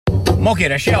Moke,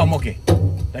 the shell, Moke.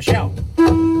 The shell.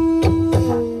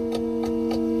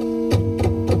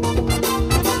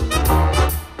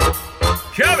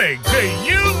 Coming to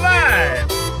you live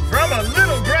from a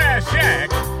little grass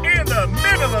shack in the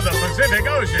middle of the Pacific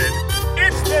Ocean,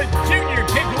 it's the Junior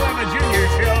Kikuema Jr.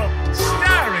 Show,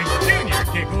 starring Junior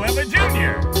Kikuema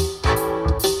Jr.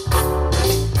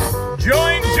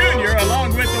 Join Junior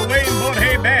along with the Wayne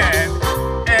Bohe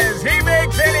Band as he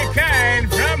makes any kind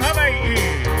from Hawaii.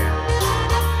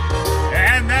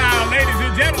 And now, ladies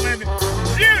and gentlemen,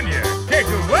 Junior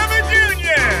Kikuema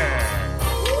Jr.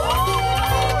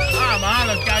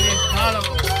 Mahalo, Stallion.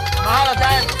 Mahalo,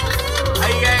 guys. How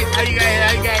you guys?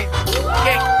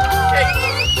 Hey,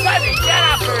 Sonny, shut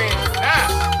up for it.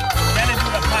 Gotta do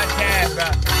the podcast, bro.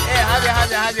 Hey,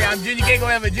 how's it? I'm Junior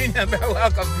Kikuema Jr., bro.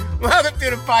 Welcome to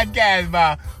the podcast,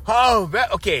 bro. Oh, bro.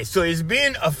 Okay, so it's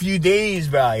been a few days,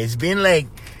 bro. It's been like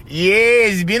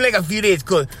a few days.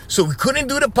 Cool. So we couldn't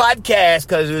do the podcast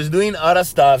because we was doing other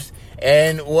stuffs.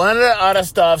 And one of the other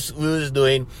stuffs we was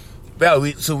doing, bro,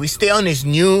 we stay on this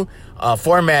new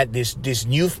format, this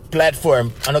new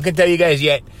platform. I'm not gonna tell you guys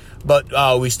yet, but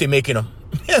we still making them.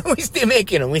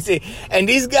 And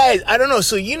these guys, I don't know.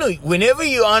 So, whenever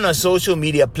you're on a social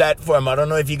media platform, I don't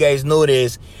know if you guys know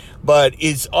this, but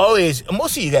it's always,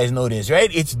 most of you guys know this,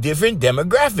 right? It's different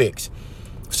demographics.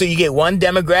 So you get one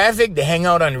demographic, they hang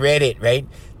out on Reddit, right?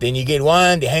 Then you get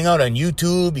one, they hang out on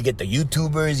YouTube. You get the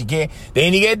YouTubers,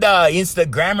 then you get the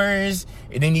Instagrammers,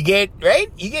 and then you get, right?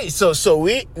 So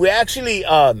we're actually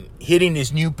hitting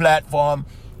this new platform,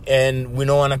 and we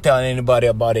don't want to tell anybody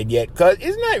about it yet because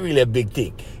it's not really a big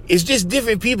thing. It's just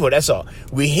different people, that's all.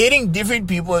 We're hitting different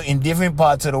people in different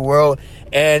parts of the world,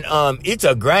 and it's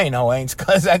a grind now,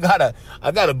 because I gotta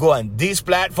go on this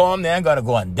platform, then I gotta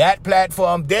go on that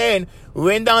platform. Then we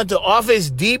went down to Office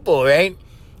Depot, right?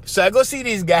 So I go see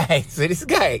this guy. So this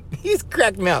guy, he's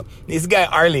cracked me up. This guy,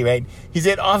 Arlie, right? He's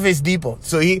at Office Depot.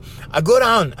 So I go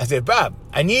down. I said, Bob,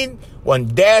 I need one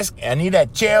desk. I need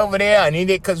that chair over there. I need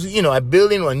it because, I'm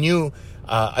building a new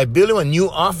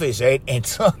office, right? And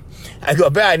so I go,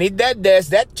 Bob, I need that desk,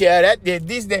 that chair,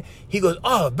 that. He goes,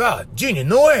 oh, Bob, Junior,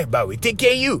 no worry, Bob, we take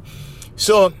care of you.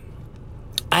 So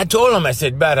I told him, I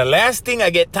said, Bob, the last thing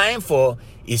I get time for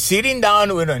is sitting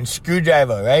down with a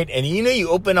screwdriver, right? And you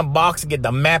open a box, get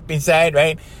the map inside,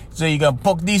 right? So you're gonna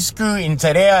poke this screw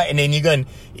inside there, and then you're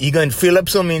gonna fill up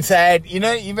some inside,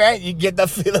 right? You get the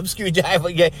fill up screwdriver.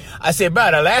 I said, bro,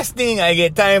 the last thing I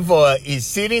get time for is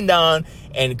sitting down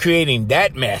and creating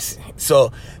that mess.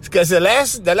 So, because the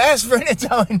last furniture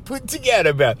I put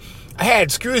together, bro, I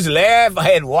had screws left, I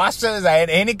had washers, I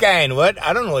had any kind,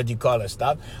 I don't know what you call that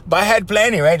stuff, but I had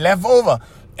plenty, right, left over.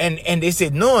 And they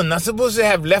said, no, I'm not supposed to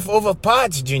have leftover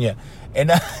parts, Junior.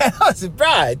 And I said, bro,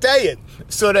 I tell you.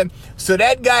 So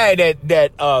that guy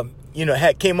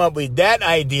that came up with that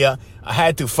idea, I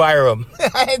had to fire him.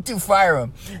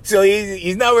 So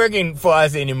he's not working for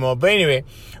us anymore. But anyway,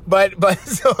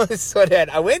 so that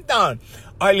I went down.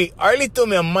 Arlie told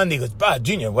me on Monday, he goes, bro,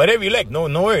 Junior, whatever you like. No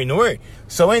worry.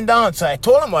 So I went down. So I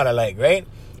told him what I like, right?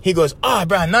 He goes, bro,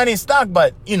 not in stock,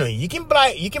 but, you can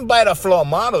buy the floor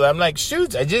model. I'm like,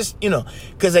 shoot, I just,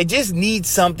 because I just need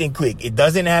something quick. It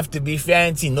doesn't have to be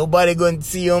fancy. Nobody going to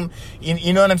see them.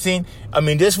 You know what I'm saying? I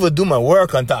mean, this will do my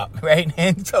work on top, right?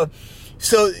 And so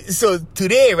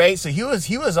today, right? So he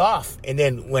was off. And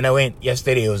then when I went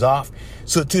yesterday, it was off.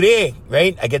 So today,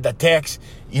 right? I get the text,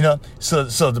 so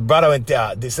the brother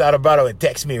this other brother would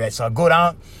text me, right? So I go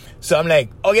down. So I'm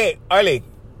like, okay, Arlie,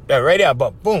 right there,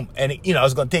 but boom. And, I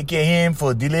was going to take care of him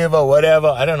for deliver, whatever.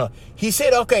 I don't know. He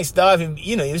said all kinds of stuff.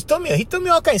 He told me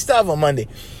all kinds of stuff on Monday.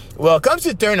 Well, it comes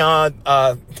to turn out,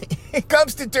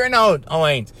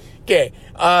 Hawaiians. Okay.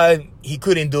 He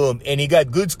couldn't do them. And he got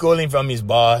good scolding from his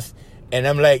boss. And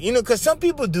I'm like, because some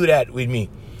people do that with me.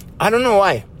 I don't know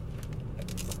why,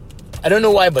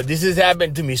 but this has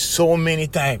happened to me so many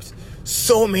times.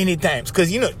 Because,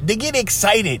 they get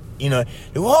excited,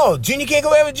 whoa, Junior can't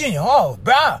go ever Junior. Oh,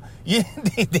 bro. They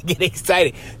get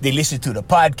excited. They listen to the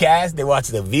podcast. They watch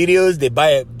the videos. They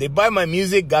buy my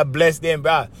music. God bless them,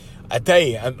 bro. I tell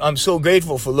you, I'm so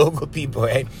grateful for local people,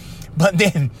 right? But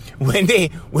then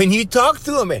when you talk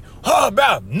to them, man, oh,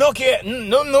 bro, no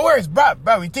worries, bro,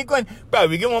 we take one, bro,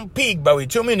 we get one pig, bro, we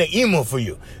throw me in the emo for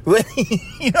you.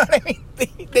 You know what I mean?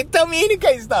 They tell me any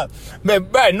kind of stuff.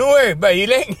 But, bro, no worries, bro, you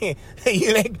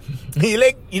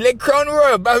like Crown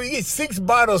Royal, bro, we get 6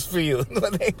 bottles for you.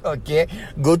 Okay,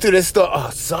 go to the store. Oh,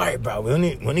 sorry, bro, we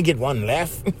only get one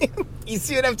left. You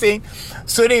see what I'm saying?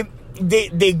 So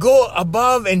they go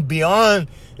above and beyond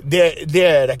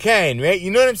they're the kind, right?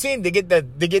 You know what I'm saying? They get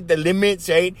the limits,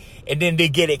 right? And then they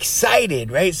get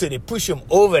excited, right? So they push them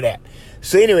over that.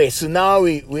 So anyway, so now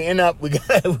we end up we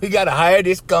gotta hire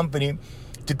this company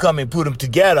to come and put them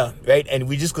together, right? And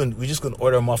we're just gonna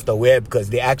order them off the web because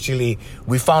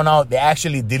we found out they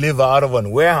actually deliver out of a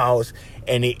warehouse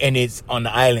and it's on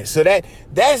the island. So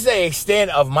that's the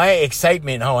extent of my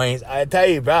excitement, Hawaiians. I tell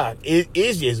you, bro,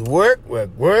 it's just work.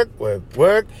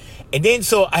 And then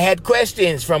so I had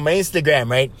questions from my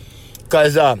Instagram, right?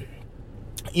 Because the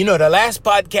last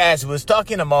podcast was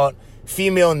talking about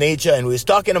female nature, and we was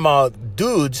talking about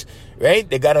dudes, right?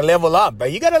 They gotta level up,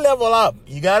 but you gotta level up.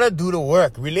 You gotta do the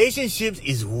work. Relationships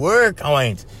is work,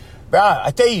 Hawaiians. Bro,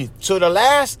 I tell you, so the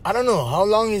last, I don't know, how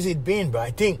long has it been, bro?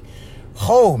 I think,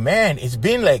 oh man, it's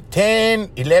been like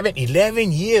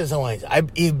 11 years, Hawaiians.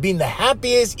 It's been the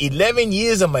happiest 11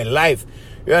 years of my life.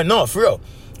 Yeah, no, for real.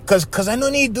 Cause I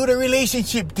don't need to do the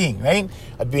relationship thing, right?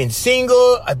 I've been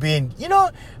single, I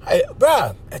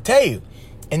tell you.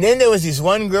 And then there was this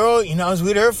one girl, I was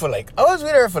with her for like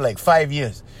 5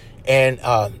 years. And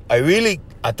I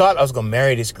thought I was going to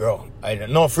marry this girl.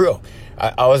 No, for real.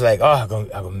 I was like, I'm going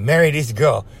to marry this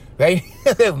girl, right?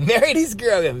 Marry this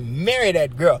girl, I'm going to marry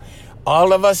that girl.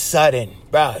 All of a sudden,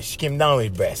 bro, she came down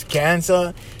with breast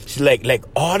cancer. She like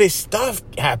all this stuff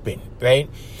happened, right?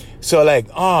 So like,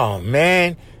 oh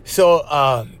man. So,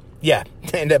 yeah,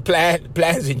 and the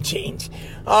plans didn't change.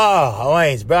 Oh,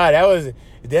 Hawaiians, bro, I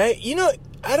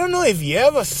don't know if you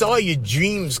ever saw your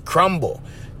dreams crumble,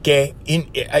 okay?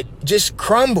 Just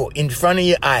crumble in front of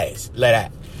your eyes like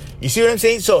that. You see what I'm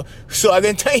saying? So I'm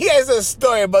going to tell you guys a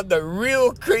story about the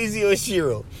real Kreyz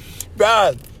Oshiro.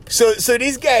 Bro, so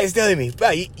this guy is telling me, bro,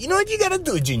 you know what you got to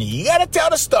do, Junior? You got to tell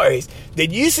the stories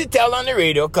that you used to tell on the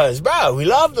radio because, bro, we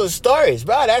love those stories,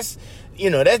 bro. That's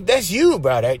you,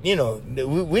 bro.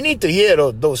 We need to hear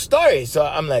those stories. So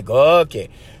I'm like, okay.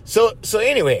 So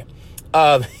anyway,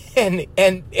 and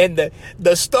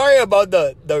the story about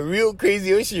the real Kreyz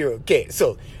Oshiro. Okay,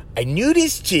 so I knew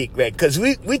this chick, right? Because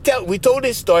we told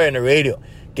this story on the radio.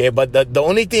 Okay, but the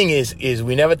only thing is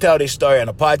we never tell this story on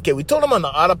a podcast. We told them on the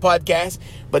other podcast,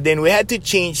 but then we had to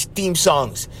change theme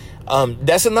songs.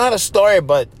 That's another story,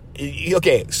 but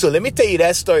okay. So let me tell you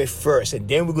that story first, and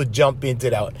then we could jump into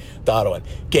the other one.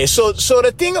 Okay, so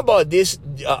the thing about this,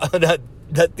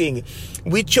 that thing,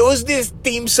 we chose this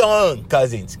theme song,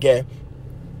 cousins. Okay.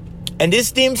 And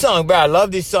this theme song, bro, I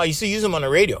love this song. You used to use them on the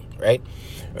radio, right?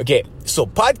 Okay, so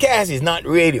podcast is not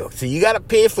radio. So you got to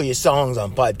pay for your songs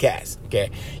on podcasts,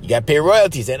 okay? You got to pay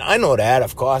royalties. And I know that,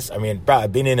 of course. I mean, bro,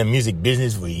 I've been in the music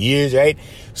business for years, right?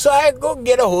 So I go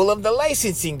get a hold of the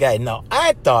licensing guy. Now,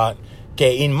 I thought,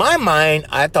 okay, in my mind,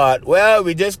 well,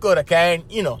 we just go to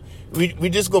we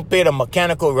just go pay the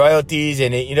mechanical royalties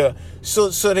and so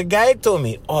the guy told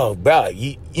me, oh, bro,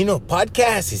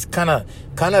 podcast is kind of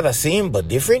the same but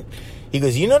different. He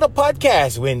goes, the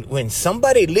podcast, when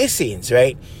somebody listens,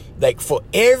 right? Like for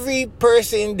every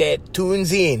person that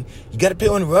tunes in, you got to pay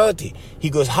one royalty. He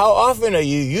goes, how often are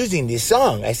you using this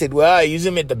song? I said, well, I use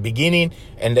them at the beginning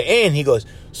and the end. He goes,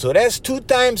 so that's 2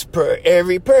 times per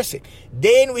every person.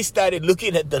 Then we started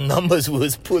looking at the numbers we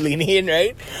was pulling in,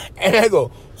 right? And I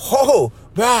go, oh,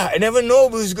 bro, I never know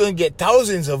we was going to get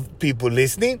thousands of people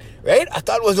listening, right? I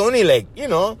thought it was only like,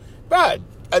 bro,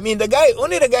 I mean,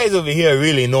 only the guys over here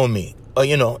really know me.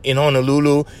 In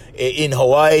Honolulu, in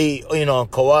Hawaii,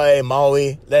 Kauai,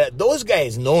 Maui, those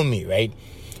guys know me, right?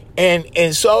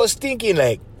 And so I was thinking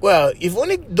like, well, if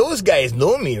only those guys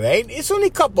know me, right? It's only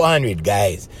a couple hundred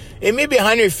guys. It may be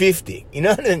 150,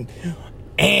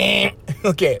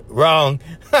 okay, wrong.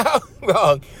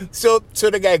 Wrong. So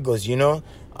the guy goes,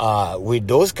 with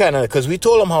those kind of, because we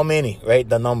told him how many, right,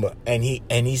 the number, and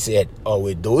he said, oh,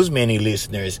 with those many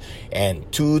listeners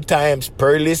and 2 times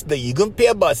per listener, you can pay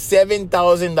about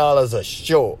 $7,000 a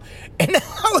show. And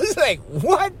I was like,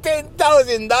 what,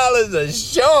 $10,000 a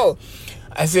show?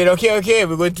 I said, okay,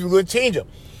 we're going to change them.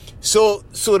 So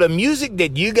the music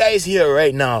that you guys hear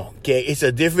right now, okay, it's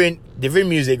a different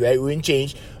music, right? We didn't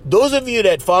change. Those of you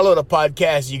that follow the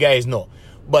podcast, you guys know.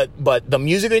 But the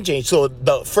music didn't change. So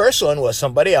the first one was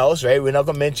somebody else, right? We're not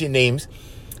going to mention names.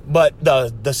 But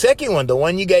the second one, the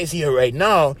one you guys hear right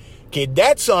now, okay,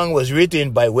 that song was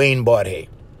written by Wayne Bardhay.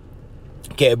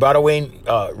 Okay, Brother Wayne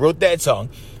wrote that song.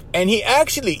 And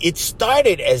it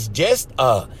started as just, we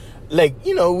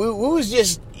was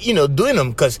just, doing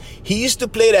them. Because he used to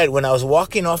play that when I was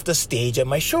walking off the stage at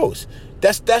my shows.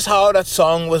 That's how that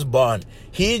song was born.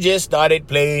 he just started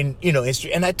playing,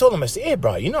 and I told him, I said, hey,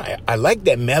 bro, I like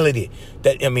that melody.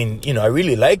 I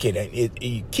really like it.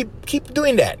 And keep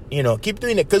doing that, keep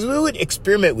doing it. Because we would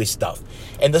experiment with stuff.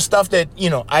 And the stuff that,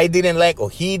 I didn't like or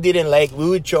he didn't like, we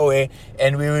would throw it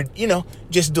and we would,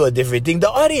 just do a different thing. The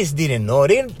audience didn't know.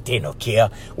 They don't care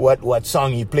what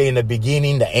song you play in the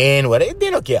beginning, the end, whatever. They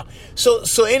don't care.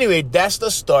 So anyway, that's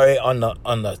the story on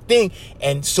the thing.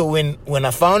 And so when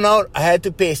I found out I had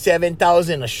to pay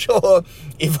 $7,000 a show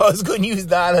if I was going to use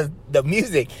the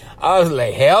music, I was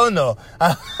like, hell no.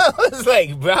 I was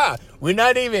like, bruh, we're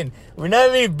not even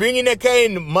bringing that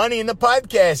kind of money in the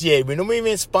podcast yet. We don't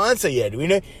even sponsor yet.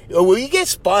 We get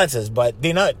sponsors, but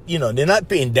they're not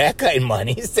paying that kind of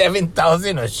money,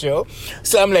 $7,000 a show.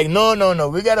 So I'm like, no,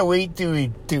 we gotta wait till we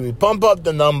pump up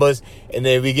the numbers, and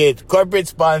then we get corporate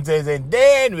sponsors, and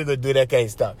then we go do that kind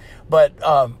of stuff. But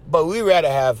we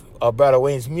rather have Brother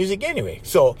Wayne's music anyway.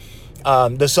 So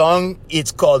the song,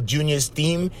 it's called Junior's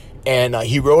Theme, and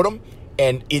he wrote them.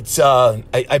 And it's,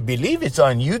 I believe it's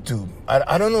on YouTube.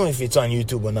 I don't know if it's on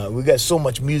YouTube or not. We got so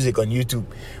much music on YouTube.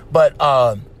 But,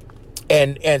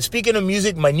 and speaking of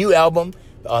music, my new album,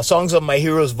 Songs of My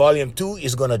Heroes Volume 2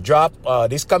 is going to drop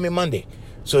this coming Monday.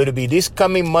 So it'll be this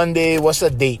coming Monday. What's the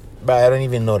date? But I don't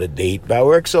even know the date. But I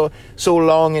work so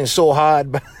long and so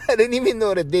hard, but I don't even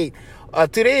know the date.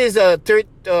 Today is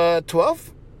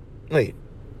 12th? Wait,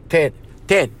 10.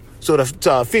 So the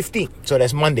 15th. So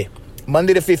that's Monday.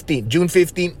 Monday the 15th, June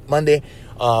 15th, Monday,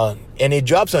 and it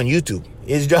drops on YouTube.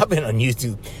 It's dropping on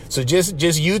YouTube. So just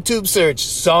YouTube search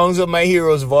Songs of My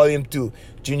Heroes Volume 2,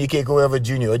 Junior K. Whoever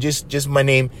Jr., or just my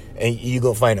name, and you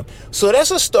go find them. So that's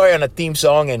a story on a theme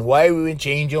song and why we would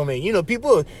change them. And,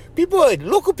 people,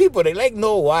 local people, they like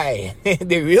know why.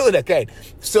 They really the kind.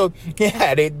 So,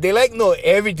 yeah, they like know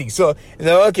everything. So,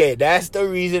 okay, that's the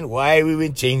reason why we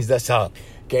would change the song.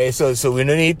 Okay, so we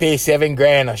don't need to pay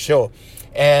 $7,000 a show.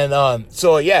 And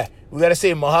so yeah, we gotta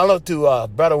say mahalo to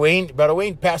Brother Wayne. Brother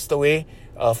Wayne passed away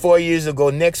 4 years ago.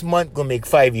 Next month gonna make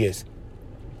 5 years.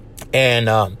 And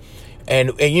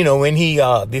when he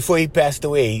before he passed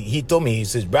away, he told me, he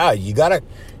says, bro, you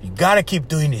gotta keep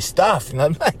doing this stuff. And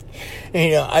I'm like,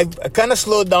 I kind of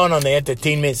slowed down on the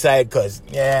entertainment side because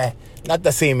not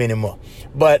the same anymore.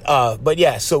 But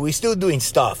yeah, so we're still doing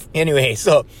stuff. Anyway,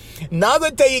 so now I'm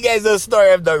gonna tell you guys the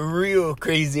story of the real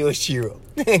Kreyz Oshiro.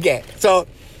 Okay, so,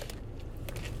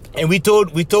 and we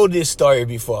told this story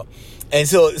before. And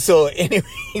so anyway,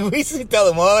 we used to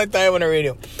tell him all the time on the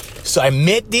radio. So I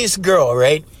met this girl,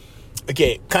 right?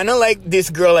 Okay, kind of like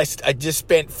this girl I just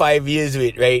spent 5 years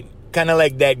with, right? Kind of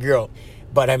like that girl.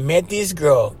 But I met this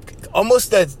girl,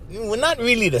 almost not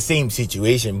really the same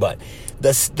situation, but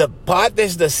the part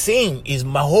that's the same is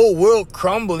my whole world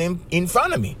crumbling in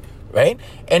front of me, right?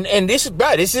 And this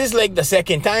is like the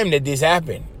second time that this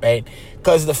happened, right?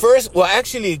 Because the first,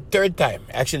 third time.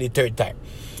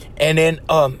 And then,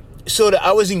 so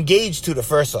I was engaged to the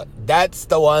first one. That's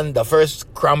the one, the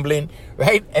first crumbling,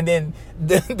 right? And then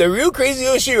the real Kreyz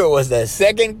Oshiro was the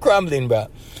second crumbling, bro.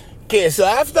 Okay, so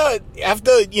after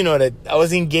that I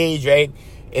was engaged, right?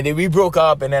 And then we broke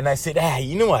up, and then I said,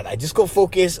 you know what? I just go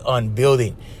focus on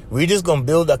building. We're just going to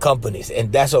build the companies.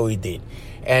 And that's what we did.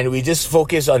 And we just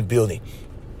focused on building.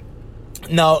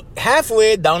 Now,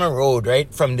 halfway down the road,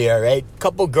 right, from there, right,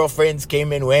 couple girlfriends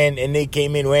came and went, and they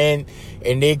came and went,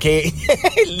 and they came,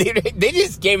 they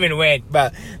just came and went,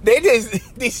 but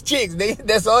these chicks,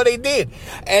 that's all they did.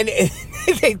 And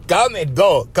they come and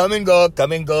go,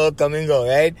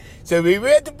 right? So we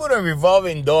had to put a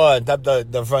revolving door on top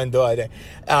of the front door there.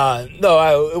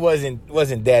 It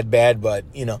wasn't that bad, but,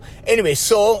 Anyway,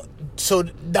 so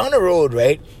down the road,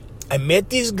 right, I met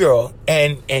this girl,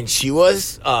 and she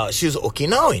was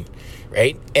Okinawan,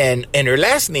 right? And her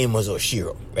last name was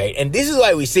Oshiro, right? And this is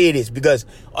why we say this, because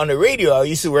on the radio, I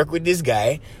used to work with this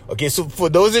guy. Okay, so for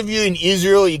those of you in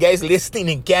Israel, you guys listening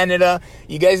in Canada,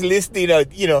 you guys listening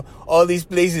all these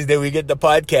places that we get the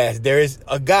podcast, there is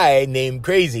a guy named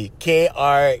Kreyz,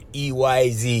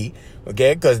 Kreyz,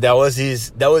 okay? Because that was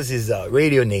his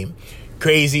radio name,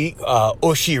 Kreyz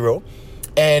Oshiro.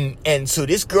 And so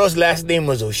this girl's last name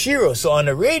was Oshiro. So on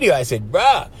the radio, I said,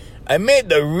 bruh, I met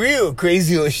the real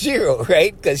Kreyz Oshiro,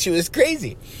 right? Because she was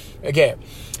crazy. Okay,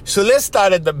 so let's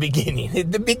start at the beginning.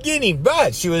 At the beginning,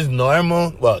 bruh, she was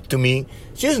normal. Well, to me,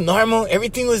 she was normal.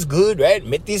 Everything was good, right?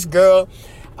 Met this girl.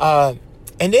 And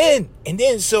then,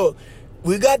 so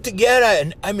we got together,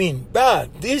 and bruh,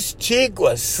 this chick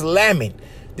was slamming.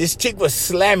 This chick was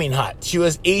slamming hot. She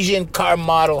was Asian car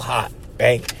model hot,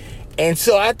 right? And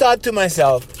so I thought to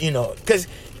myself,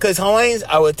 because Hawaiians,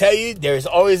 I will tell you, there is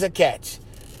always a catch.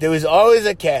 There was always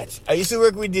a catch. I used to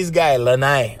work with this guy,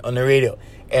 Lanai, on the radio.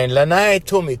 And Lanai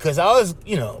told me, because I was,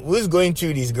 we was going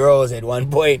through these girls at one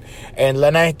point, and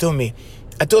Lanai told me,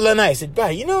 I told Lanai, I said,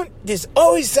 bro, there's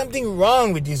always something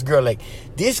wrong with this girl. Like,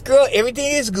 this girl,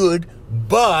 everything is good,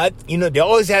 but, they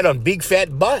always had a big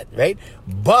fat butt, right?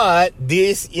 But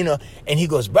this, and he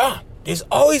goes, bro, there's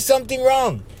always something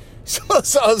wrong. So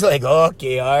I was like,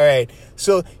 okay, all right.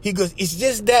 So he goes, it's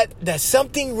just that there's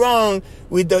something wrong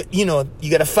with the, you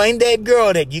got to find that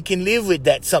girl that you can live with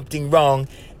that something wrong,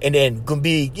 and then can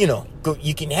be,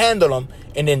 you can handle them,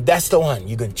 and then that's the one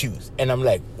you're going to choose. And I'm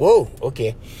like, whoa,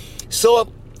 okay.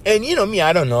 So, and me,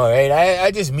 I don't know, right?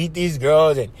 I just meet these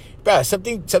girls, and bro,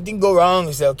 something go wrong.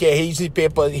 It's like, okay, here's your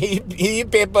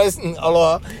papers, and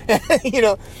aloha,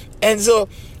 and so,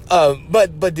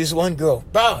 but this one girl,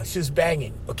 bro, she was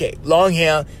banging. Okay, long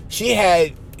hair. She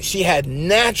had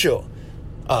natural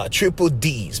triple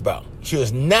D's, bro. She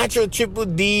was natural triple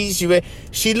D's.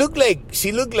 She looked like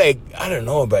I don't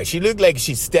know, bro. She looked like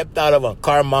she stepped out of a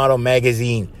car model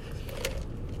magazine.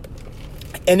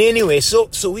 And anyway, so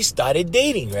we started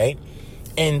dating, right?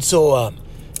 And so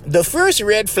the first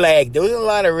red flag, there was a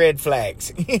lot of red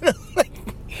flags.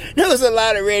 There was a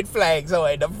lot of red flags. All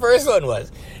right, the first one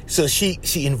was, so she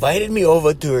invited me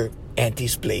over to her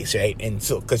auntie's place, right? And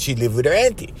so, because she lived with her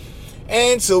auntie.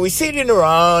 And so we sitting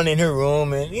around in her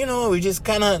room, and, we just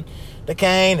kind of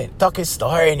and talking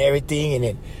story and everything. And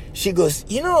then she goes,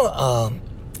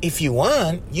 if you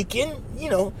want, you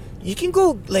can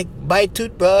go, like, buy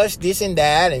toothbrush, this and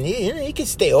that, and, you can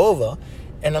stay over.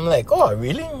 And I'm like, oh,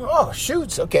 really? Oh,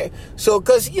 shoots, okay. So,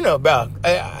 because, bro,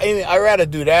 I rather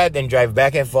do that than drive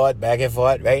back and forth,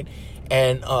 right?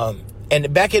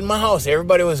 And back in my house,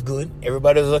 everybody was good.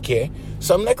 Everybody was okay.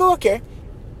 So I'm like, oh, okay.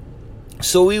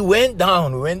 So we went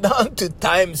down to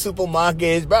Time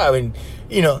supermarkets, bro. And,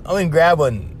 I went grab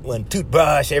one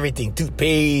toothbrush, everything,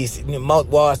 toothpaste,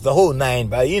 mouthwash, the whole nine,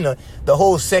 bro. The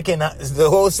whole second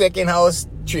house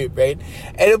trip, right?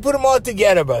 And I put them all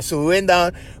together, bro. So we went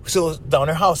down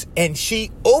her house, and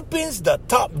she opens the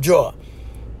top drawer,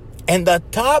 and the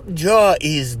top drawer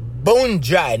is bone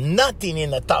dry, nothing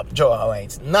in the top drawer,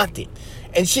 Hawaiians, nothing.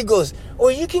 And she goes, oh,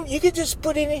 you can just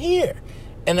put it in here.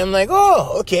 And I'm like,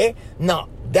 oh, okay. Now,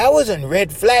 that was a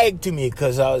red flag to me,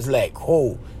 because I was like,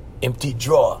 oh, empty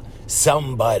drawer.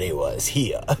 Somebody was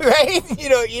here, right? You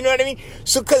know what I mean?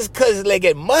 So, cause like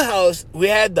at my house, we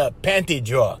had the panty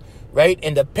drawer, right?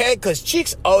 And the cause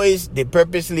chicks they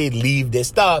purposely leave their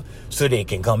stuff so they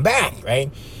can come back,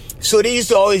 right? So they used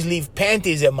to always leave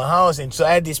panties at my house, and so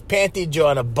I had this panty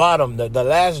drawer on the bottom, the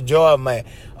last drawer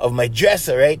of my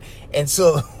dresser, right? And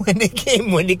so when they came,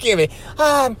 you know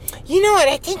what?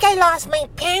 I think I lost my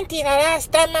panty the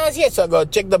last time I was here. So I go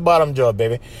check the bottom drawer,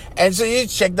 baby. And so you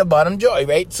check the bottom drawer,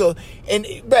 right? So, and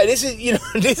bro, this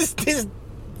is this,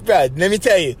 bro. Let me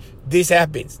tell you, this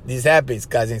happens. This happens,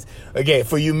 cousins. Okay,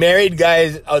 for you married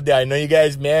guys out there, I know you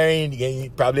guys married.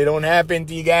 It probably don't happen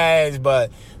to you guys,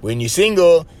 but when you're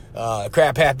single,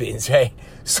 crap happens, right?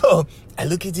 So I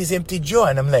look at this empty drawer,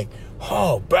 and I'm like,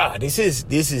 oh, bro, this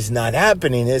is not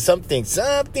happening. There's something's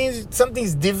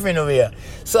different over here.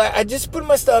 So I just put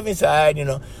my stuff inside,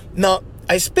 Now,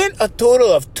 I spent a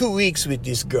total of 2 weeks with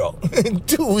this girl.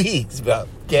 2 weeks, bro,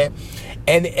 okay?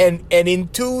 And in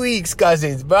 2 weeks,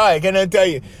 cousins, bro, I cannot tell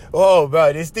you, oh,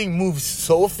 bro, this thing moves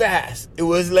so fast. It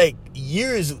was like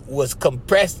years was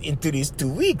compressed into these 2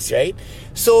 weeks, right?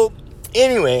 So,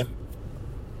 anyway,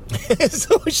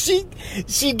 so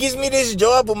she gives me this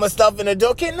drawer, put my stuff in the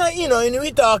drawer, okay, now, and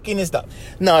we talking and stuff.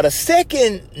 Now, the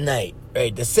second night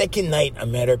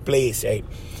I'm at her place, right?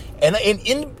 And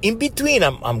in between,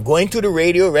 I'm going to the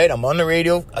radio, right? I'm on the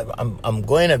radio. I'm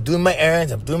doing my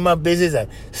errands. I'm doing my business. I'm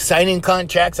signing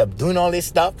contracts. I'm doing all this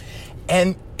stuff.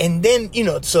 And then,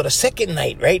 so the second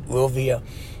night, right? We're over here.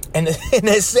 And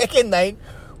the second night,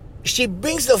 she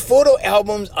brings the photo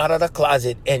albums out of the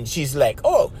closet, and she's like,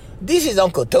 oh, this is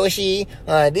Uncle Toshi,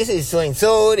 this is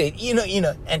so-and-so,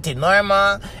 Auntie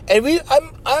Norma. And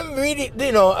I'm reading,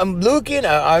 I'm looking,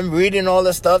 I'm reading all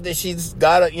the stuff that she's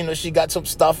got, she got some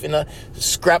stuff in a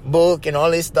scrapbook and all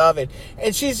this stuff,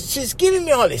 and she's giving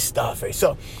me all this stuff, right?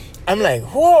 So I'm like,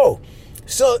 whoa.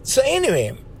 So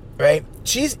anyway, right,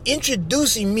 she's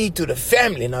introducing me to the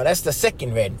family. Now, that's the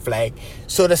second red flag.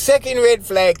 So the second red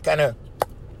flag kind of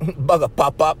bugger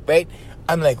pop up, right?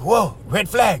 I'm like, whoa, red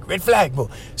flag, bro.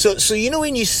 So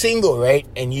when you're single, right,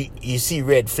 and you see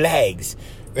red flags,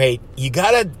 right, you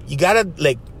gotta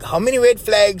like, how many red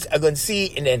flags are gonna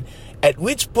see, and At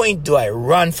which point do I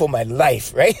run for my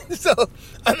life, right? So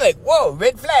I'm like, whoa,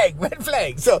 red flag, red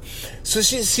flag. So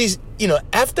she's,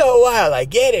 after a while, I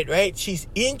get it, right? She's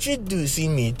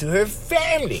introducing me to her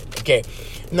family, okay?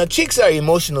 Now, chicks are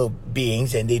emotional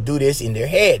beings, and they do this in their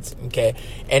heads, okay?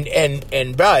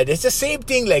 And bro, it's the same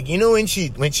thing, like, when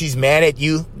she's mad at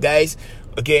you guys,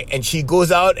 okay, and she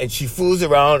goes out and she fools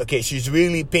around, okay, she's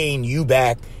really paying you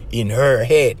back in her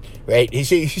head, right?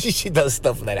 She does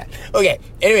stuff like that. Okay,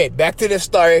 anyway, back to the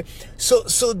story.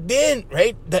 So then,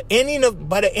 right, by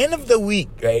the end of the week,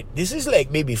 right, this is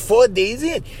like maybe 4 days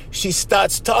in, she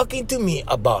starts talking to me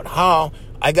about how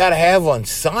I gotta have one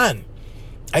son.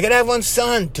 I gotta have one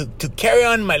son to carry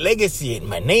on my legacy and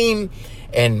my name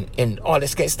and all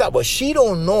this kind of stuff. But she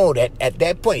don't know that at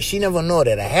that point, she never know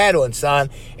that I had one son,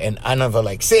 and I never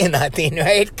like say nothing,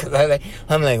 right? Because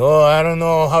I'm like, oh, I don't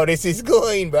know how this is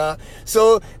going, bro.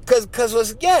 So, cause it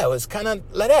was kind of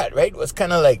like that, right? It was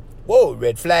kind of like, whoa,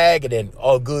 red flag, and then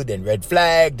all good, then red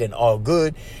flag, then all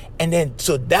good. And then,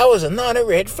 so that was another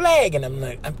red flag. And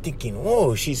I'm thinking,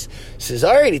 whoa, she's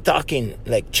already talking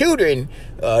like children.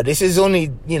 This is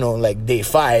only, like day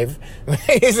 5,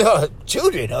 right? So,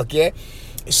 children, okay?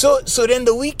 So then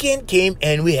the weekend came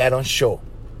and we had on show.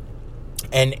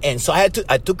 And so I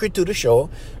took her to the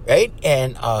show, right?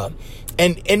 And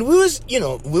we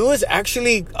was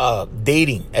actually,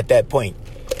 dating at that point.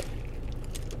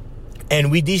 And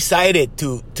we decided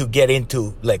to get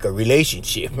into like a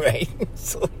relationship, right?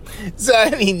 So I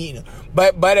mean,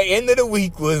 by the end of the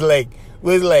week was like,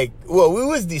 well, we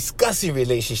was discussing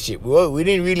relationship. Well, we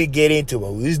didn't really get into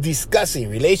it. We was discussing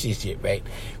relationship, right?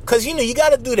 Because, you got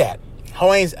to do that.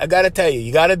 Hawaiians, I got to tell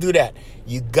you got to do that.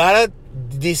 You got to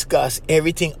discuss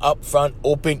everything up front,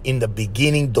 open in the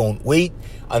beginning. Don't wait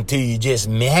until you just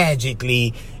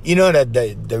magically,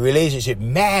 that the relationship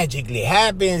magically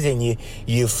happens and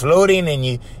you floating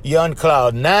and you're on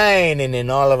cloud 9, and then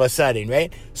all of a sudden,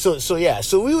 right? So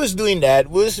we was doing that.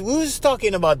 We was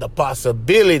talking about the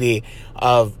possibility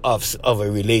of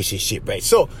a relationship, right?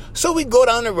 So we go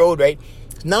down the road, right?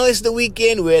 Now it's the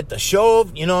weekend, we're at the show,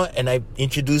 and I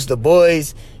introduced the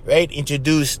boys, right?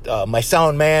 Introduced my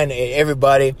sound man,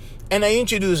 everybody. And I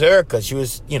introduced her because she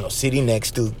was, sitting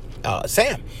next to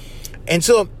Sam. And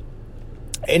so,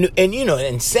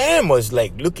 and Sam was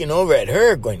like looking over at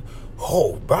her going,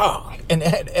 oh, bro.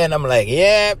 And I'm like,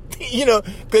 yeah, because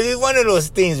it's one of those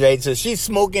things, right? So she's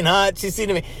smoking hot, she's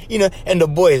sitting, and the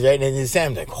boys, right? And then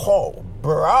Sam's like, oh,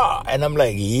 brah. And I'm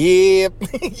like, yep,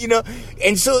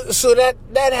 and so that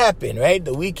happened, right?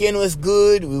 The weekend was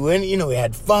good. We went, we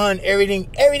had fun, everything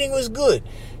was good.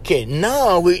 Okay,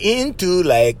 now we're into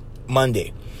like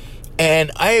Monday,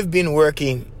 and I have been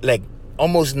working like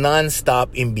almost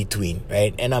non-stop in between,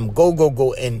 right? And I'm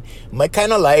go, and my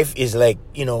kind of life is like,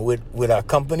 with our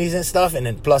companies and stuff, and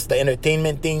then plus the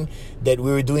entertainment thing that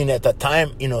we were doing at the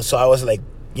time, so I was like,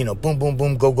 boom, boom,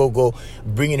 boom, go,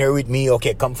 bringing her with me.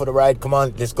 Okay, come for the ride. Come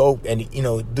on, let's go. And,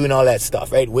 doing all that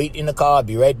stuff, right? Wait in the car,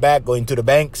 be right back, going to the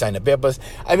bank, sign the papers.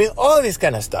 I mean, all this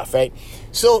kind of stuff, right?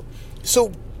 So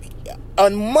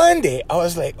on Monday, I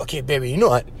was like, okay, baby, you know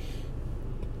what?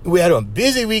 We had a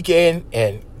busy weekend,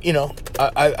 and,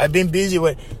 I've been busy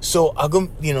with, so I'll go,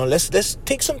 let's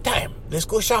take some time. Let's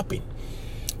go shopping.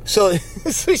 So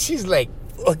she's like,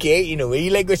 okay, where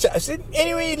you like go shopping? I said,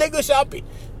 anyway, you like go shopping.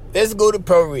 Let's go to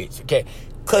Pro Ridge, okay?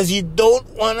 Because you don't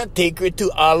want to take her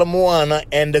to Ala Moana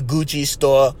and the Gucci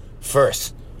store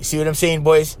first. You see what I'm saying,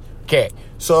 boys? Okay.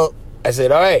 So I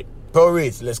said, all right, Pro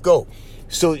Ridge, let's go.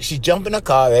 So she jumped in the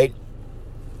car, right?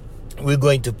 We're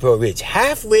going to Pro Ridge.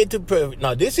 Halfway to Pro Ridge.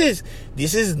 Now, this is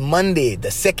Monday,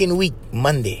 the second week,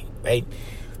 Monday, right?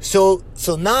 So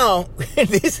now,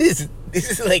 this is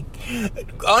like,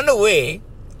 on the way,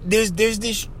 there's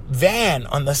this van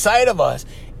on the side of us,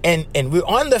 and we're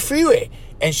on the freeway,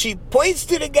 and she points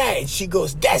to the guy, and she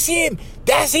goes, that's him,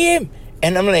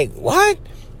 and I'm like, what?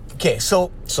 Okay,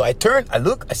 so I turn, I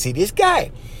look, I see this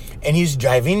guy, and he's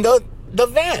driving the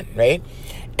van, right?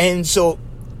 And so,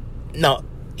 now,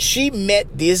 she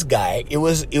met this guy. It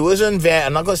was on van.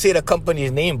 I'm not gonna say the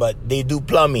company's name, but they do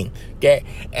plumbing. Okay,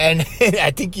 and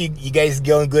I think you guys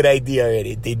get a good idea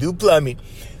already. They do plumbing.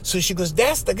 So she goes,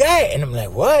 that's the guy, and I'm like,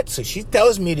 what? So she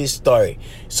tells me this story.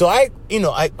 So I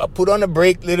put on the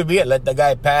brake a little bit, let the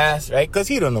guy pass, right? Because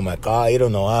he don't know my car, he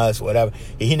don't know us, whatever.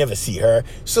 He never see her.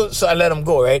 So I let him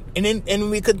go, right?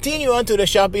 And we continue on to the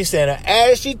shopping center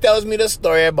as she tells me the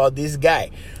story about this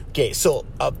guy. Okay, so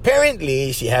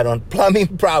apparently she had a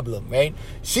plumbing problem, right?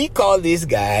 She called this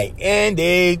guy, and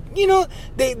they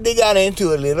got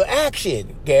into a little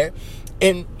action, okay?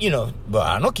 And, but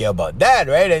I don't care about that,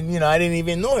 right? And, I didn't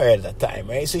even know her at the time,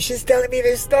 right? So she's telling me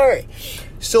this story.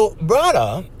 So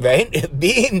brother, right,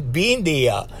 being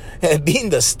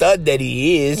the stud that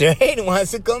he is, right,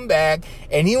 wants to come back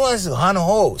and he wants to hana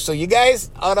ho. So you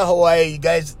guys out of Hawaii, you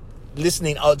guys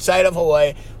listening outside of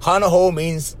Hawaii, hana ho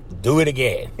means do it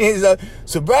again.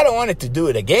 So brother wanted to do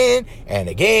it again and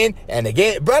again and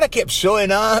again. Brother kept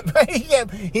showing up. Right?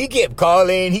 He kept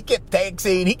calling. He kept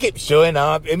texting. He kept showing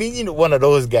up. I mean, one of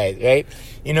those guys, right?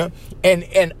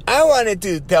 And I wanted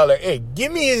to tell her, hey,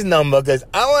 give me his number because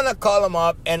I want to call him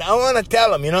up and I want to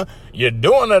tell him, you're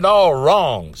doing it all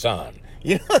wrong, son.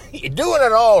 You're doing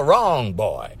it all wrong,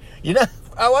 boy.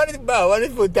 I wanted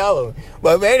to tell him.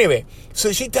 But anyway,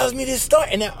 so she tells me this story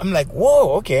and I'm like,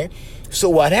 whoa, okay. So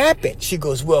what happened? She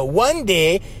goes, well, one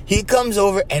day he comes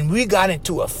over and we got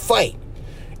into a fight.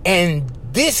 And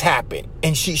this happened.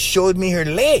 And she showed me her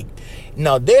leg.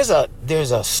 Now there's a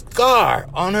scar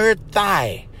on her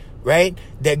thigh, right?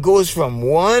 That goes from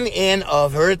one end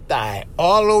of her thigh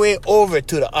all the way over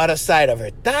to the other side of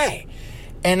her thigh.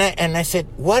 And I said,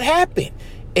 what happened?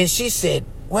 And she said,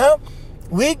 well,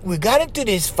 we got into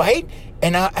this fight.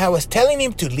 And I was telling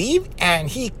him to leave, and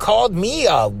he called me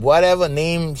whatever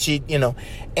name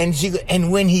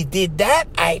and when he did that,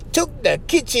 I took the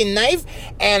kitchen knife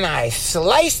and I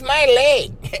sliced my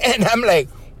leg. And I'm like,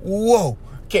 whoa.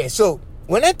 Okay, so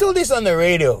when I told this on the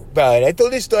radio, right, I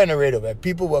told this story on the radio, but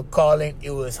people were calling. It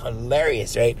was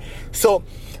hilarious, right? So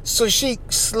she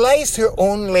sliced her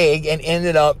own leg and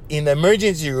ended up in the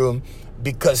emergency room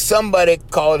because somebody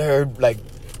called her,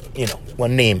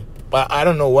 one name. I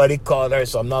don't know what he called her,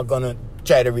 so I'm not going to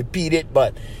try to repeat it.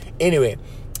 But anyway,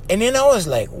 and then I was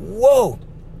like, whoa.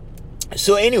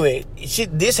 So anyway,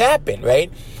 this happened, right?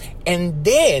 And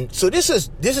then, so this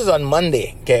is on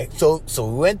Monday, okay? So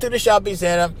we went to the shopping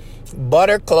center, bought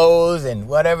her clothes and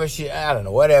whatever she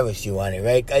wanted,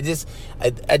 right? I just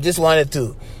wanted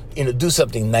to, do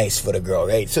something nice for the girl,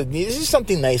 right? So this is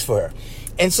something nice for her.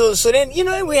 And so then,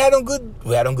 we had a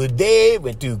good day,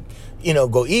 went to,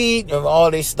 go eat and all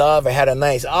this stuff. I had a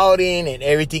nice outing and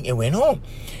everything and went home.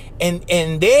 And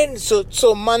then,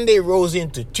 so Monday rolls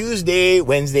into Tuesday,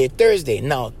 Wednesday, Thursday.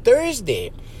 Now,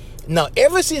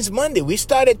 ever since Monday, we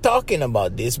started talking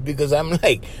about this because I'm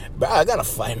like, bro, I gotta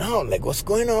find out, what's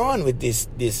going on with this,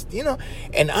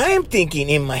 and I am thinking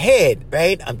in my head,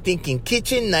 right? I'm thinking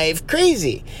kitchen knife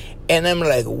crazy. And I'm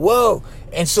like, whoa.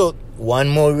 And so one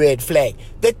more red flag.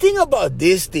 The thing about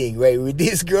this thing, right, with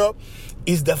this girl,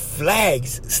 is the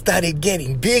flags started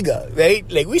getting bigger, right?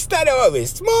 We started off with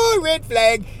small red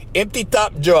flag, empty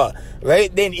top drawer,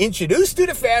 right? Then introduced to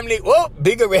the family,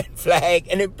 bigger red flag,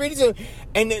 and then pretty soon,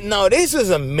 and then, now this was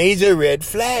a major red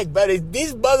flag, but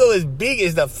this bugger was big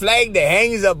as the flag that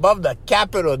hangs above the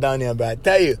Capitol down here, bro, I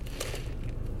tell you.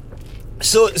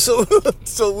 So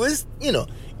we're,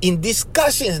 in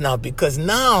discussions now, because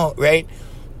now, right,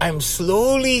 I'm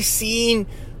slowly seeing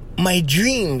my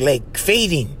dream,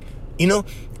 fading.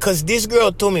 Because this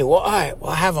girl told me, I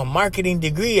have a marketing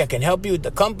degree. I can help you with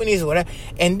the companies or whatever.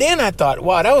 And then I thought,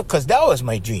 wow, that was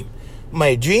my dream.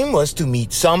 My dream was to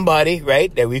meet somebody,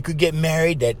 right, that we could get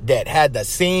married, that had the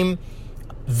same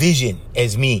vision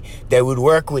as me, that would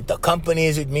work with the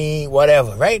companies with me,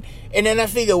 whatever, right? And then I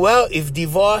figure, well, if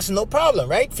divorce, no problem,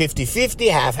 right? 50-50,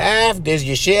 half-half, there's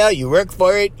your share, you work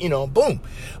for it, boom.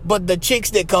 But the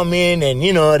chicks that come in and,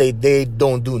 they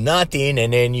don't do nothing,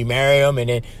 and then you marry them,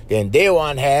 and then they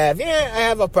want half, I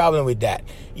have a problem with that.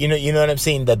 You know what I'm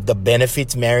saying? The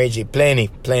benefits marriage, plenty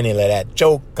like that.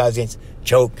 Choke, cousins,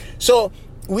 choke. So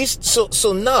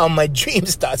now my dream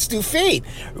starts to fade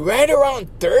right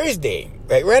around Thursday,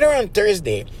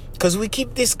 because we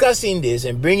keep discussing this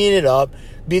and bringing it up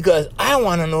because I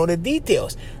want to know the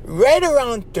details. Right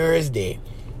around Thursday,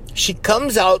 she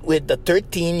comes out with the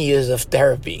 13 years of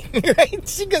therapy, right?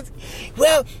 She goes,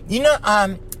 well,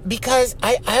 because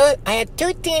I had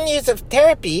 13 years of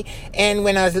therapy, and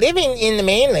when I was living in the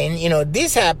mainland,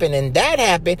 this happened and that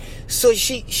happened. So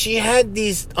she had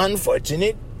these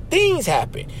unfortunate things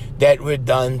happen that were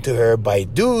done to her by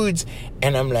dudes,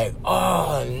 and I'm like,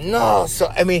 oh no. So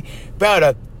I mean,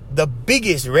 brother, the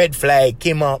biggest red flag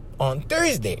came up on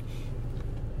Thursday.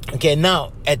 Okay,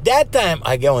 now at that time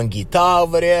I get one guitar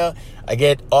over there, I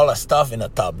get all the stuff in the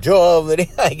top drawer over there,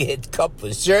 I get a couple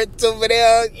of shirts over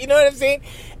there, you know what I'm saying?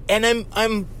 And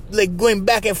I'm going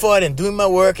back and forth and doing my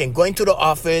work and going to the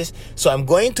office. So I'm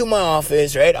going to my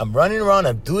office, right? I'm running around,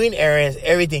 I'm doing errands,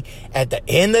 everything. At the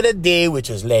end of the day, which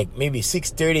was maybe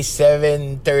 6:30,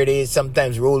 7:30,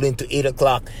 sometimes rolled into 8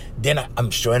 o'clock. Then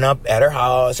I'm showing up at her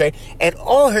house, right? And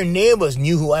all her neighbors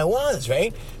knew who I was,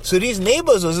 right? So these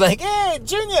neighbors was like, hey,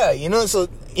 Junior, so,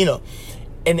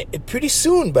 And pretty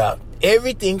soon, bro,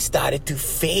 everything started to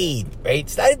fade, right?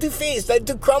 Started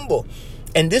to crumble.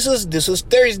 And this was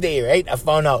Thursday, right? I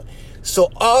found out.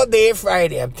 So all day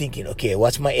Friday, I'm thinking, okay,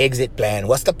 what's my exit plan?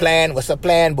 What's the plan? What's the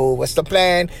plan, boo? What's the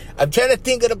plan? I'm trying to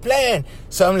think of the plan.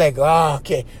 So I'm like, oh,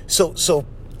 okay. So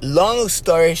long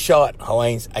story short,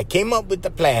 Hawaiians, I came up with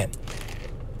the plan.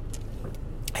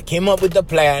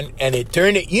 And it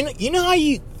turned it. You know how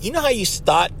you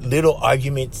start little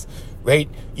arguments, right?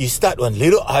 You start one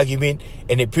little argument,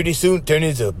 and it pretty soon turned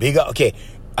into a bigger. Okay,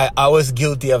 I was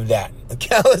guilty of that.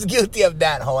 Okay, I was guilty of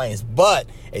that, Hawaiians. But,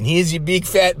 and here's your big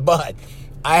fat but,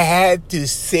 I had to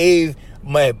save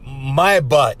my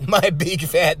butt, my big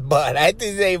fat butt. I had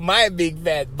to save my big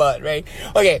fat butt, right?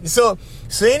 Okay, so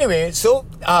anyway,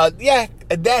 yeah,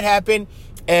 that happened,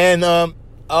 and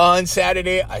on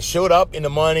Saturday, I showed up in the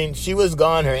morning. She was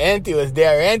gone. Her auntie was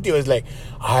there. Her auntie was like,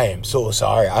 I am so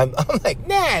sorry. I'm like,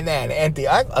 nah, auntie.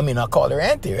 I called her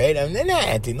auntie, right? I'm nah,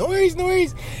 auntie. No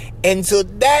worries. And so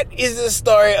that is the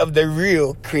story of the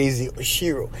real Kreyz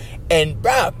Oshiro. And,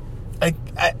 bruh,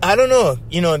 I don't know,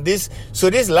 this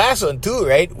last one too,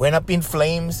 right? Went up in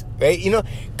flames, right?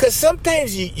 Because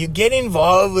sometimes you get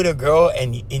involved with a girl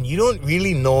and you don't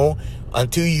really know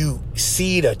until you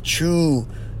see the true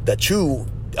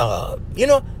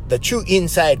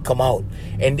inside come out.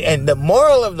 And the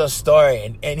moral of the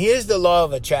story, and here's the law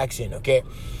of attraction, okay?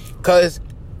 Because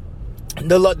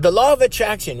the law of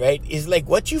attraction, right, is like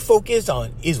what you focus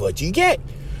on is what you get.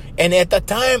 And at the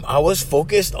time, I was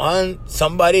focused on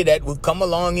somebody that would come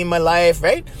along in my life,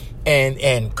 right?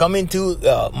 And come into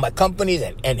my companies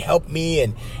and help me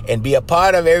and be a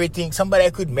part of everything. Somebody I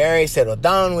could marry, settle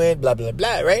down with, blah, blah,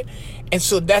 blah, right? And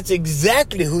so that's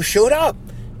exactly who showed up.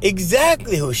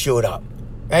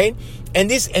 Right? And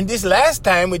this last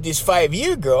time with this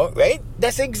 5-year girl, right?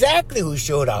 That's exactly who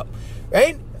showed up,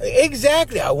 right?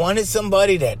 Exactly. I wanted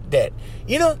somebody that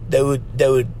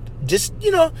would just,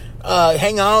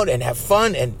 hang out and have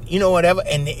fun and, whatever.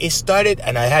 And it started,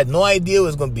 and I had no idea it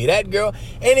was going to be that girl.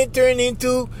 And it turned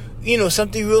into,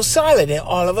 something real solid. And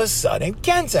all of a sudden,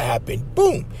 cancer happened.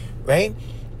 Boom. Right?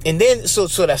 And then, so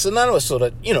that's another one.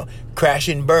 So crash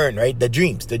and burn, right? The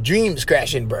dreams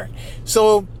crash and burn.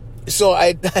 So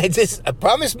I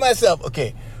promised myself,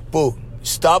 okay, boo,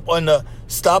 stop on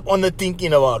the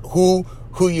thinking about who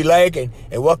you like and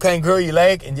what kind of girl you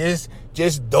like, and just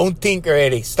don't think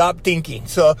already. Stop thinking.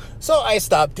 So I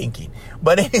stopped thinking.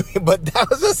 But anyway, that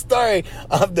was the story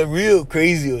of the real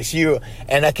Kreyz Oshiro.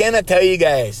 And I cannot tell you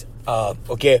guys,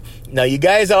 okay, now you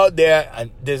guys out there, and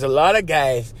there's a lot of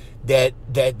guys that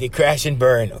they crash and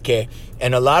burn, okay?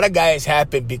 And a lot of guys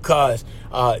happen because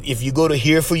if you go to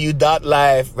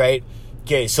hereforyou.live, right?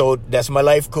 Okay, so that's my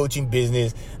life coaching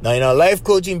business. Now, in our life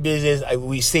coaching business,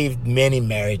 we saved many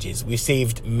marriages. We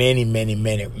saved many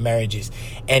marriages.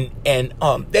 And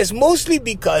that's mostly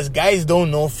because guys don't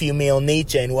know female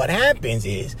nature. And what happens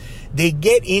is they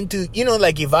get into,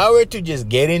 like if I were to just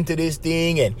get into this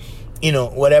thing and,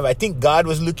 whatever, I think God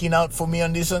was looking out for me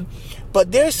on this one.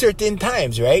 But there are certain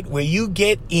times, right, where you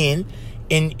get in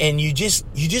and you just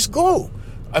go.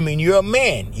 I mean, you're a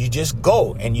man. You just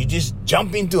go and you just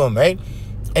jump into them, right?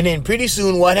 And then pretty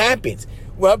soon, what happens?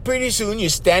 Well, pretty soon you're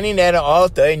standing at an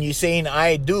altar and you're saying,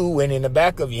 I do, when in the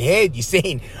back of your head, you're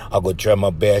saying, I'll go try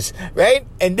my best, right?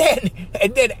 And then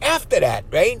after that,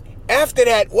 right? After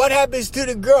that, what happens to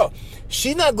the girl?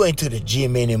 She's not going to the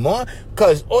gym anymore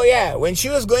because, oh yeah, when she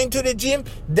was going to the gym,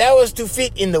 that was to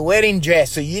fit in the wedding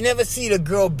dress. So you never see the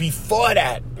girl before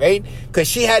that, right? Because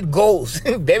she had goals.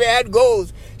 Baby had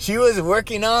goals. She was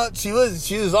working out. She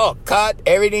was all cut,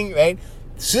 everything, right?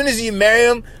 As soon as you marry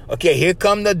him, okay, here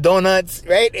come the donuts,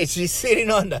 right? And she's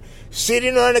sitting on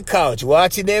the couch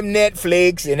watching them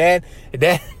Netflix and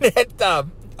that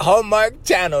Hallmark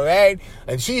channel, right?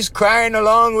 And she's crying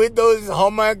along with those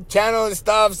Hallmark channel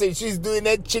stuff, and she's doing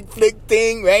that chick flick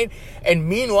thing, right? And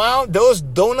meanwhile, those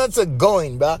donuts are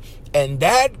going, bro. And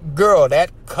that girl, that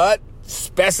cut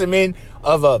specimen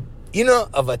of a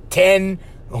 10,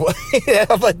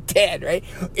 of a 10, right?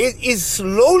 It is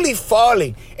slowly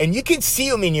falling, and you can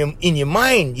see them in your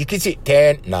mind. You can see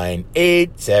 10, 9,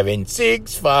 8, 7,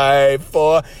 6, 5,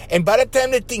 4, and by the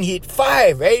time the thing hit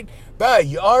 5, right? Bro,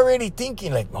 you're already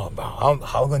thinking like, oh,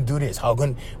 how gonna do this?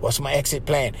 What's my exit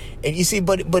plan? And you see,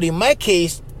 but in my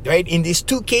case, right, in these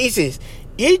two cases,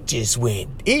 it just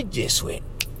went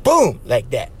boom, like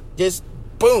that. Just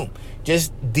boom.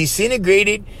 Just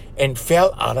disintegrated and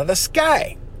fell out of the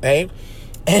sky, right?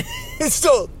 And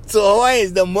so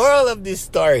Hawaiians, the moral of this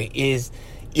story is,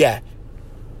 yeah,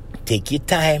 take your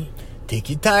time take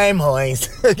your time, Hawaiians.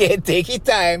 Okay, take your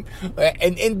time,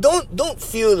 and don't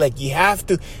feel like you have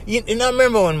to. And I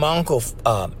remember when my uncle,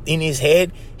 in his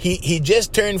head, he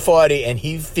just turned 40, and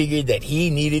he figured that he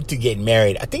needed to get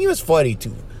married. I think he was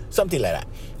 42, something like that.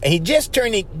 And he just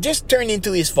turned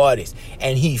into his 40s,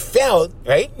 and he felt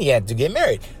right he had to get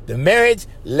married. The marriage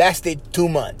lasted 2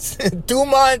 months. 2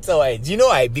 months, Hawaiians. You know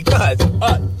why? Because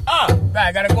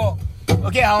I gotta go.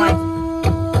 Okay, Hawaiians.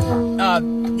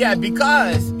 Yeah,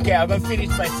 because... Okay, I'm going to finish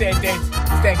my sentence.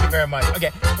 Thank you very much.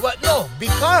 Okay, but no,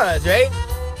 because, right,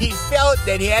 he felt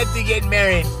that he had to get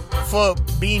married for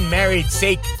being married's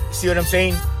sake. See what I'm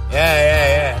saying?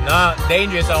 Yeah. No,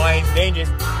 dangerous, Hawaiians, dangerous.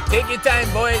 Take your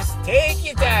time, boys. Take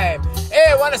your time. Hey,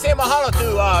 I want to say mahalo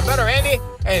to Brother Randy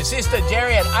and Sister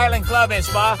Jerry at Island Club and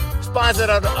Spa, sponsors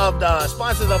of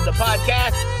the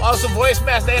podcast. Also, Voice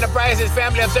Master Enterprises,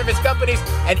 family of service companies,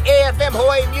 and AFM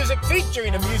Hawaii Music,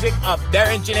 featuring the music of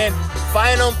Darren Chinen.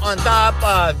 Find them on top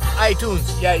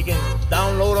iTunes. Yeah, you can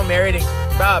download them, everything.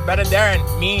 Bro, Brother Darren,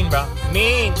 mean, bro.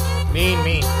 Mean.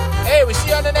 Hey, we see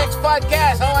you on the next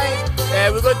podcast, Hawaii.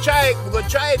 We're gonna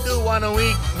try to do one a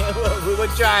week. We're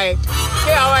gonna try.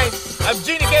 Okay, Hawaii. I'm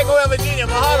Genie Kego Virginia.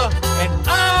 Mahalo. And